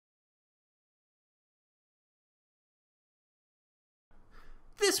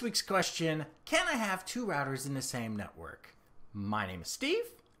This week's question, can I have two routers in the same network? My name is Steve.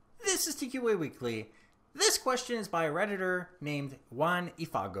 This is TQA Weekly. This question is by a Redditor named Juan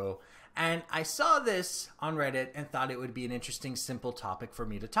Ifago, and I saw this on Reddit and thought it would be an interesting, simple topic for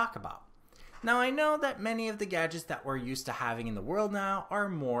me to talk about. Now, I know that many of the gadgets that we're used to having in the world now are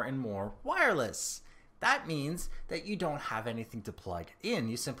more and more wireless. That means that you don't have anything to plug in.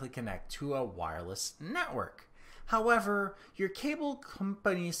 You simply connect to a wireless network. However, your cable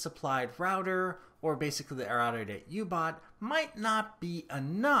company supplied router, or basically the router that you bought, might not be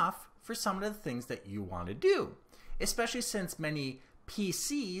enough for some of the things that you want to do, especially since many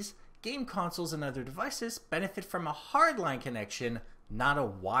PCs, game consoles, and other devices benefit from a hardline connection, not a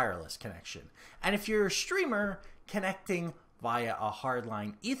wireless connection. And if you're a streamer, connecting via a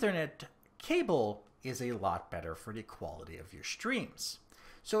hardline Ethernet cable is a lot better for the quality of your streams.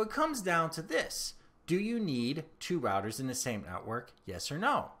 So it comes down to this. Do you need two routers in the same network? Yes or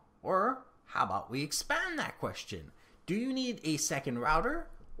no? Or how about we expand that question? Do you need a second router,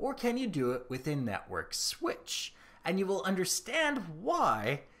 or can you do it with a network switch? And you will understand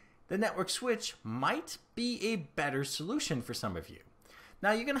why the network switch might be a better solution for some of you.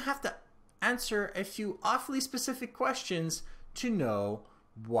 Now, you're going to have to answer a few awfully specific questions to know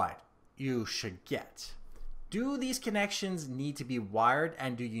what you should get. Do these connections need to be wired,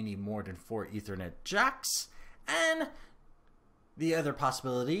 and do you need more than 4 Ethernet jacks? And the other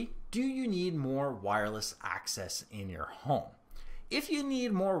possibility, do you need more wireless access in your home? If you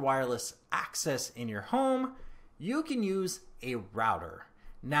need more wireless access in your home, you can use a router.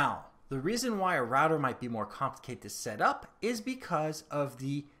 Now, the reason why a router might be more complicated to set up is because of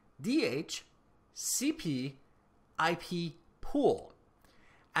the DHCP IP pool.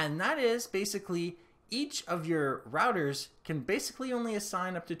 And that is basically each of your routers can basically only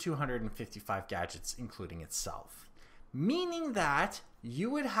assign up to 255 gadgets, including itself. Meaning that you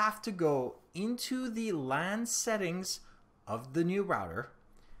would have to go into the LAN settings of the new router,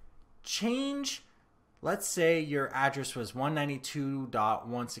 change, let's say your address was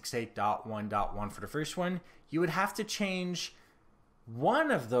 192.168.1.1 for the first one. You would have to change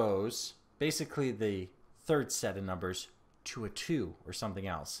one of those, basically the third set of numbers, to a 2 or something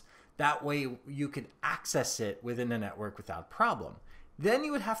else. That way you could access it within the network without problem. Then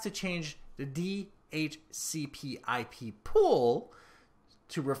you would have to change the DHCP IP pool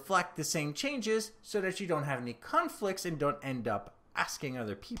to reflect the same changes so that you don't have any conflicts and don't end up asking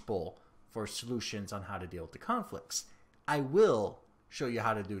other people for solutions on how to deal with the conflicts. I will show you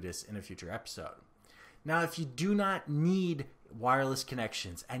how to do this in a future episode. Now, if you do not need wireless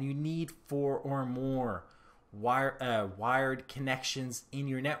connections and you need 4 or more wired connections in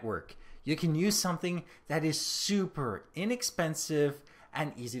your network, you can use something that is super inexpensive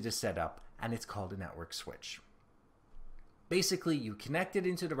and easy to set up, and it's called a network switch. Basically, you connect it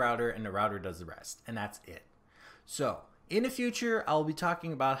into the router and the router does the rest, and that's it. So in the future, I'll be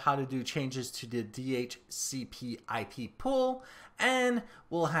talking about how to do changes to the DHCP IP pool, and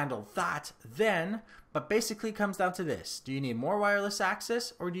we'll handle that then. But basically it comes down to this. Do you need more wireless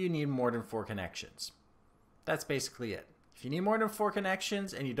access, or do you need more than 4 connections? That's basically it. If you need more than 4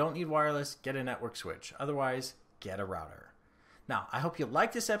 connections and you don't need wireless, get a network switch. Otherwise, get a router. Now, I hope you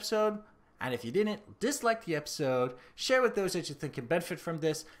liked this episode, and if you didn't, dislike the episode, share with those that you think can benefit from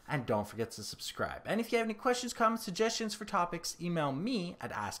this, and don't forget to subscribe. And if you have any questions, comments, suggestions for topics, email me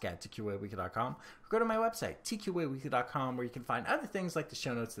at ask@tqaweekly.com, or go to my website, tqaweekly.com, where you can find other things like the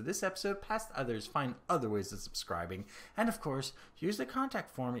show notes to this episode, past others, find other ways of subscribing, and of course, use the contact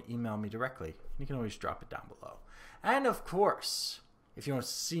form and email me directly. You can always drop it down below. And of course, if you want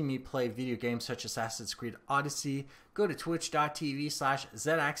to see me play video games such as Assassin's Creed Odyssey, go to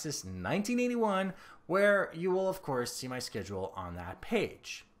twitch.tv/zaxis1981, where you will, of course, see my schedule on that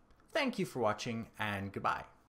page. Thank you for watching, and goodbye.